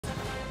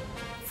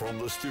From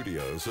the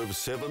studios of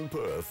 7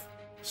 Perth,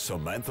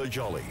 Samantha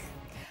Jolly.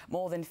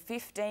 More than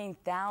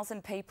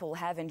 15,000 people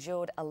have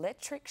endured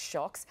electric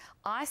shocks,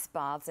 ice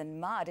baths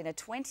and mud in a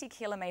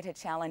 20-kilometre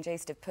challenge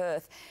east of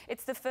Perth.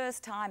 It's the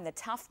first time the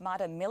Tough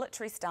Mudder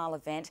military-style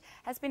event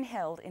has been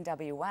held in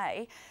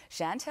WA.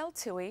 Chantelle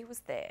Toohey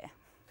was there.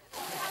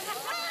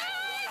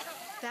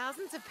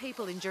 Thousands of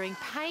people enduring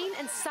pain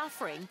and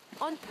suffering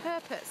on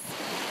purpose.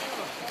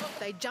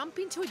 They jump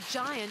into a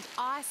giant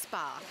ice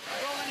bath.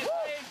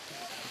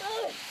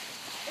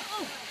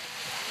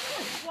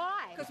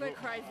 Why? Because we're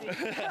crazy.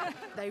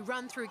 They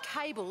run through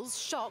cables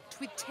shocked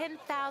with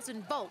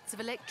 10,000 volts of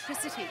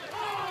electricity.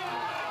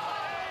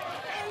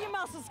 Your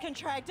muscles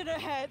contracted,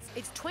 it hurts.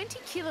 It's 20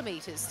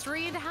 kilometres,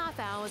 3.5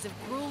 hours of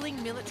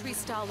gruelling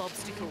military-style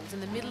obstacles in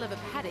the middle of a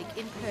paddock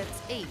in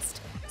Perth's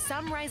east.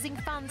 Some raising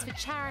funds for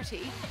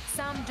charity,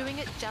 some doing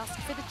it just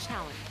for the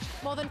challenge.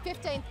 More than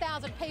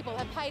 15,000 people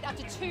have paid up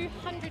to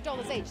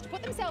 $200 each to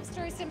put themselves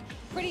through some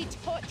pretty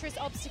torturous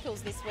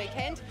obstacles this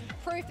weekend.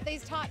 Proof that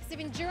these types of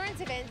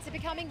endurance events are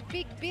becoming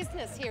big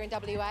business here in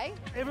WA.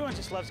 Everyone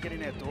just loves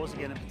getting outdoors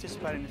again and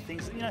participating in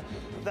things that,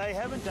 they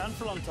haven't done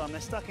for a long time.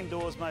 They're stuck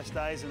indoors most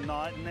days and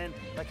night, and then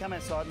they come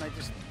outside and they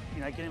just,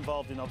 get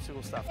involved in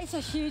obstacle stuff. It's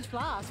a huge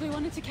blast. We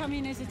wanted to come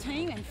in as a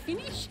team and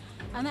finish,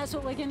 and that's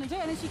what we're going to do.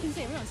 And as you can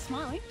see, everyone's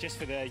smiling. Just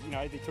for the,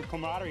 the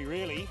camaraderie,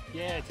 really.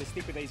 Yeah, to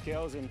stick with these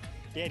girls and,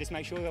 just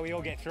make sure that we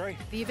all get through.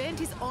 The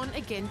event is on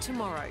again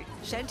tomorrow.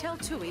 Chantelle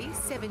Toohey,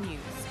 7 News.